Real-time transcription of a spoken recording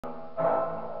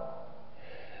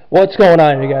What's going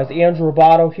on, you guys? Andrew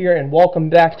Roboto here, and welcome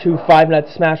back to Five Nights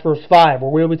at Smash Bros. 5, where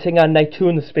we'll be taking on Night 2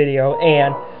 in this video.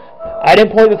 And I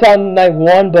didn't point this out in Night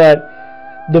 1, but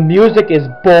the music is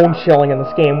bone-chilling in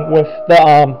this game with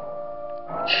the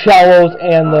cellos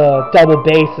and the double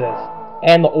basses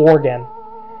and the organ.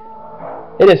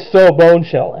 It is so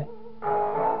bone-chilling.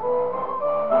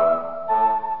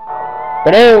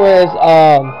 But anyways,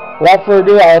 without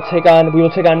further ado, we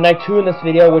will take on Night 2 in this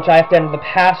video, which I have to enter the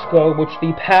passcode, which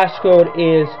the passcode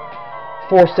is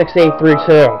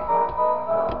 46832.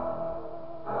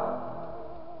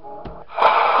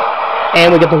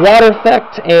 And we get the water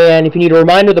effect, and if you need a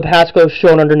reminder, the passcode is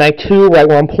shown under Night 2, right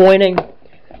where I'm pointing.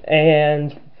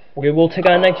 And we will take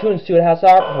on Night 2 and see what it has to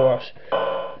offer for us.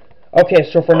 Okay,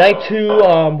 so for Night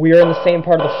 2, we are in the same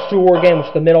part of the sewer game, which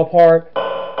is the middle part.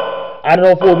 I don't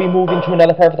know if we'll be moving to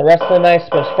another part for the rest of the nights,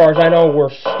 but as far as I know, we're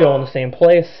still in the same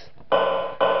place.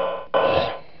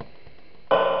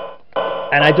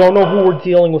 And I don't know who we're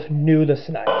dealing with new this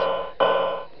night.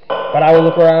 But I will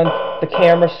look around the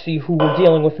camera to see who we're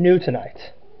dealing with new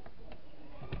tonight.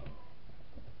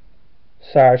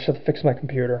 Sorry, I just have to fix my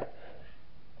computer.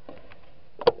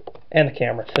 And the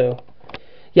camera, too.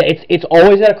 Yeah, it's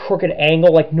always at a crooked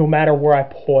angle, like, no matter where I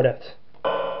put it.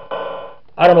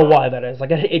 I don't know why that is. Like,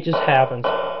 it just happens.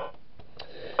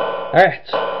 Alright.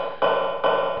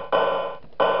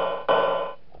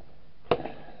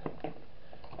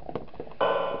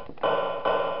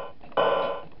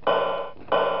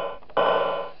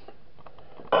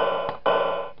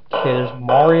 Okay, there's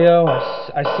Mario.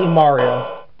 I see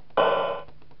Mario.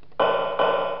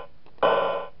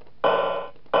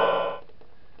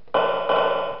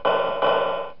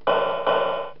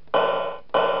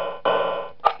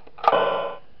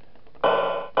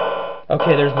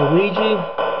 Okay, there's Luigi.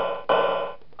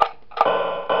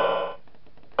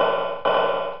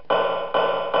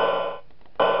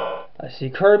 I see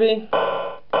Kirby.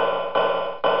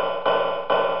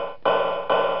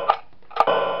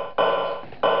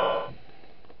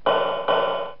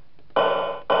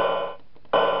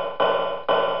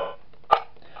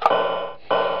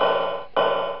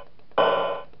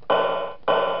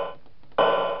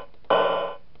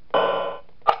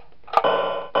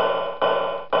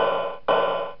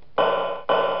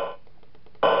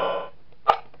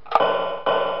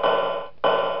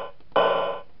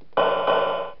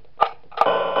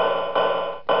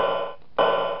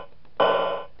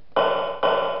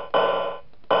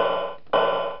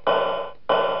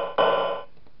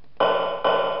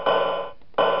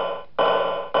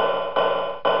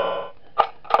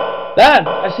 Dad,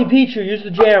 I see Pichu. Use the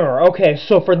jammer. Okay,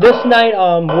 so for this night,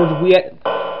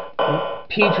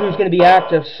 Pichu's going to be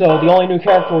active. So the only new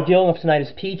character we're dealing with tonight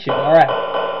is Pichu. All right.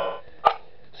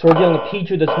 So we're dealing with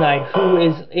Pichu this night,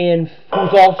 who's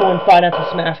also in Five Nights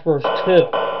at Smash Bros. 2.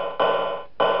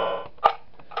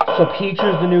 So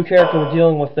Pichu's the new character we're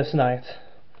dealing with this night.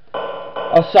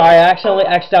 Oh, sorry, I accidentally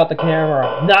X'd out the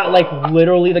camera. Not like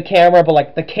literally the camera, but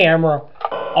like the camera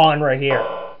on right here.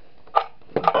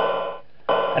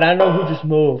 And I don't know who just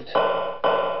moved.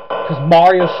 Because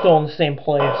Mario's still in the same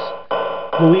place.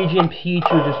 Luigi and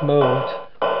Pichu just moved.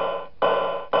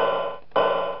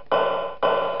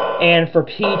 And for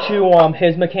Pichu,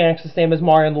 his mechanic's the same as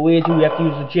Mario and Luigi. We have to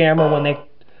use the jammer when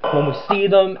we see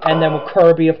them. And then with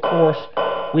Kirby, of course,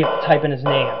 we have to type in his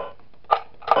name.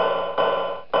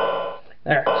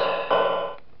 There.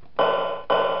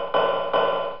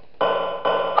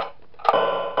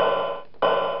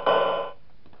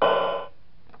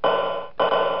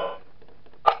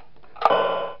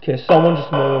 Okay, someone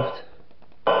just moved.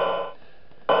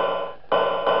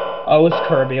 Oh, it's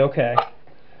Kirby, okay.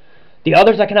 The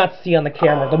others I cannot see on the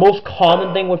camera. The most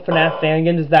common thing with FNAF fan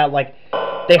games is that, like,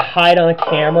 they hide on a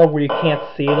camera where you can't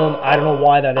see them. I don't know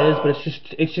why that is, but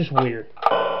it's just weird.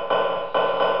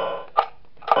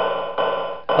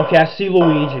 Okay, I see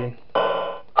Luigi.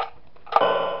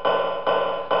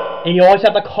 And you always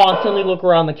have to constantly look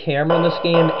around the camera in this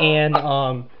game and,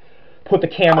 put the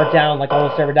camera down, like,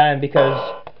 almost every time,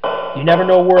 because you never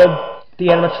know where the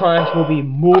animatronics will be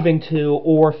moving to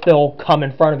or if they'll come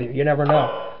in front of you. You never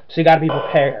know. So you gotta be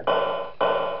prepared.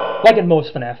 Like in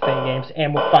most FNAF fan games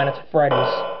and with Five Nights at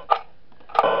Freddy's.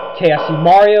 Okay, I see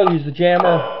Mario. Use the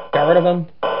jammer. Got rid of him.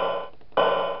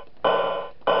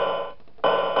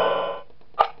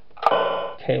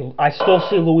 Okay, I still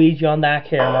see Luigi on that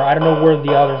camera. I don't know where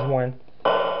the others went.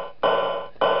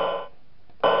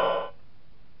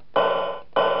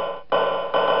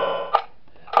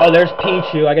 Oh, there's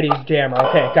Pichu. I gotta use jammer.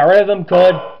 Okay, got rid of them.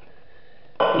 Good.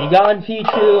 You gone,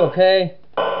 Pichu? Okay.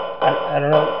 I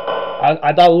don't know.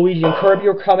 I thought Luigi and Kirby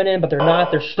were coming in, but they're not.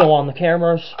 They're still on the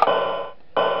cameras.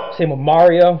 Same with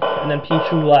Mario, and then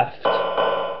Pichu left.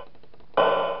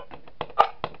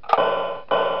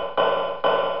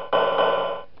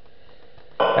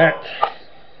 Alright.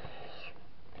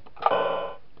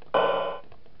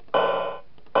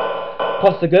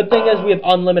 Plus, the good thing is we have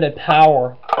unlimited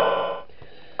power.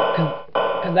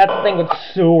 Because that's the thing with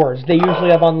sewers. They usually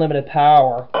have unlimited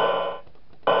power.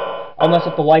 Unless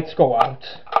if the lights go out.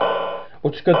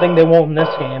 Which is a good thing they won't in this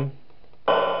game.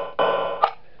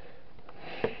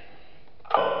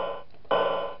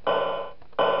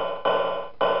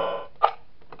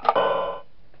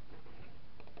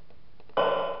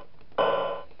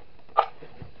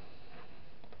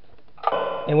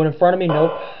 Anyone in front of me?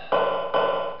 Nope.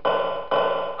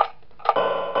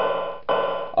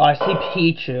 Oh, I see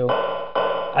Pichu.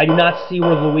 I do not see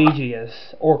where Luigi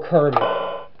is. Or Kirby.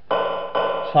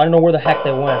 So I don't know where the heck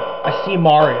they went. I see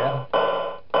Mario.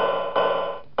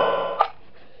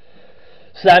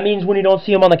 So that means when you don't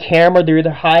see them on the camera, they're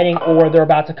either hiding or they're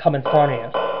about to come in front of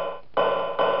you.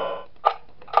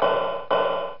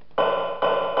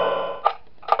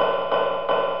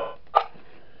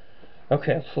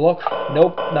 Okay, let's look.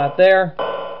 Nope, not there.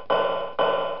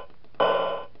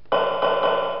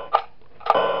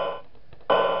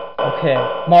 Okay,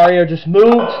 Mario just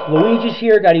moved. Luigi's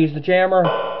here, gotta use the jammer.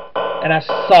 And I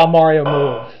saw Mario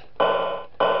move.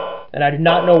 And I do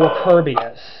not know where Kirby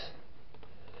is.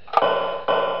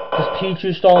 Because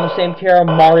Pichu's still on the same camera,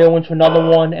 Mario went to another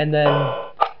one, and then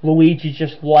Luigi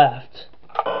just left.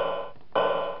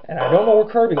 And I don't know where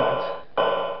Kirby went.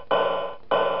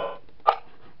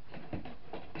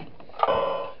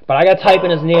 But I gotta type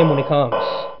in his name when he comes.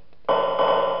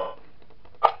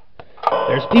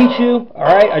 There's Pichu.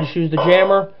 Alright, I just used the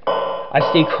jammer. I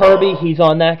see Kirby, he's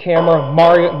on that camera.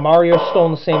 Mario's still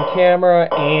on the same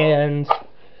camera, and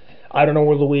I don't know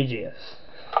where Luigi is.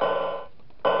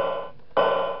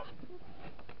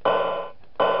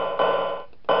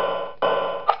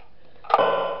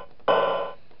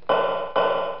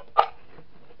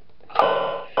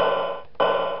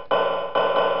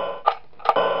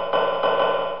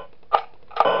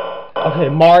 Okay,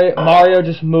 Mario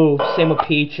just moved. Same with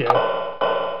Pichu.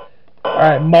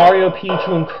 Alright, Mario, Pichu,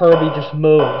 and Kirby just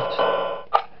moved.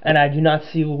 And I do not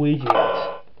see Luigi yet.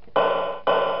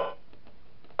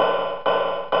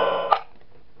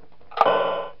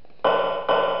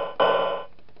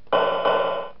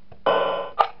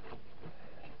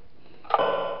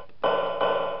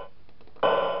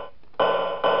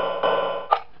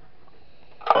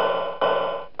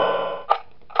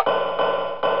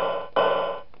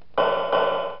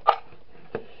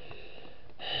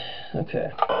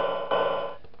 Okay.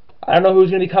 I don't know who's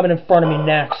going to be coming in front of me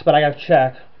next, but I got to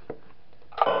check.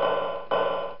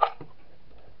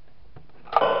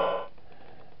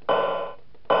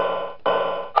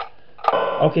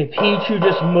 Okay, Pichu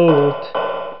just moved.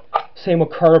 Same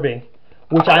with Kirby.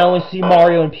 Which I only see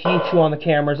Mario and Pichu on the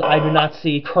cameras. I do not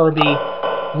see Kirby,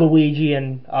 Luigi,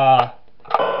 and I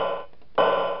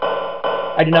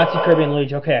do not see Kirby and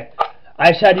Luigi. Okay.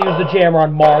 I just had to use the jammer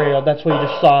on Mario. That's what you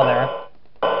just saw there.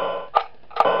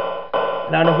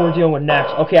 And I don't know who we're dealing with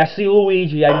next. Okay, I see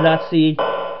Luigi. I do not see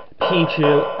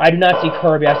Pichu. I do not see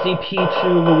Kirby. I see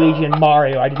Pichu, Luigi, and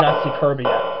Mario. I do not see Kirby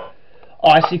yet. Oh,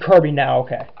 I see Kirby now.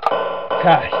 Okay.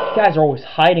 God, you guys are always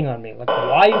hiding on me. Like,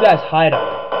 why you guys hide on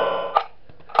me?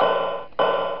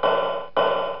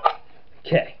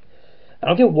 Okay. I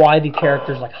don't get why the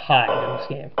characters, like, hide in this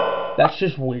game. That's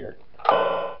just weird.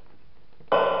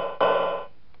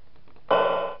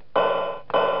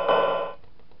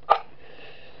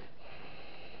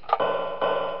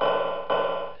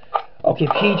 Okay,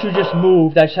 Pichu just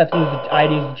moved. I just have to use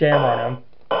the jammer on him.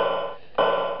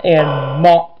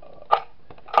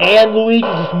 And Luigi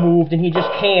just moved, and he just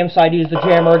came, so I had to use the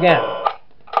jammer again.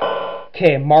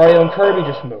 Okay, Mario and Kirby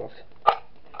just moved.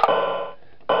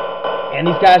 And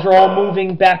these guys are all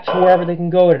moving back to wherever they can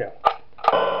go to.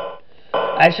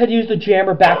 I just had to use the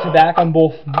jammer back to back on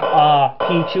both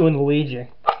Pichu and Luigi.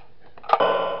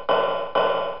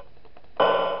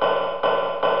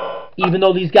 Even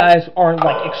though these guys aren't,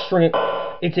 like, extreme...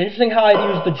 It's interesting how I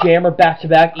use the jammer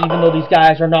back-to-back, even though these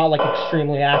guys are not, like,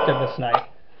 extremely active this night.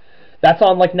 That's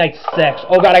on, like, night 6.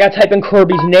 Oh, God, I gotta type in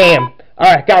Kirby's name.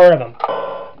 Alright, got rid of him.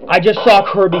 I just saw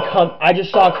Kirby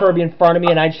in front of me,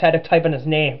 and I just had to type in his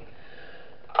name.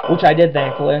 Which I did,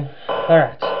 thankfully.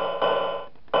 Alright.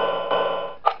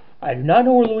 I do not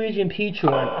know where Luigi and Pichu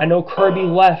went. I know Kirby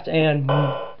left, and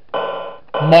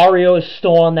Mario is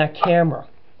still on that camera.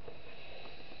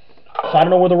 So I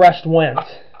don't know where the rest went.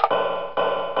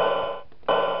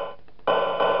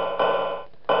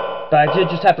 But I did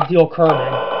just have to deal Kirby.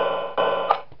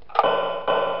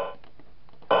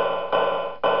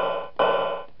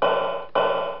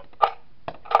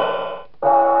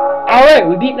 Alright,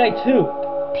 we beat night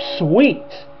 2. Sweet.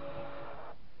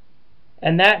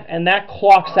 And that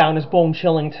clock sound is bone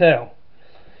chilling too.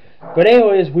 But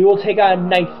anyways, we will take on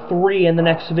night 3 in the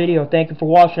next video. Thank you for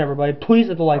watching, everybody. Please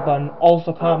hit the like button.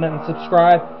 Also comment and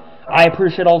subscribe. I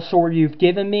appreciate all the support you've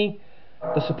given me.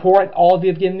 The support all of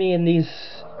you have given me in these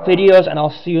videos. And I'll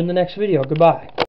see you in the next video. Goodbye.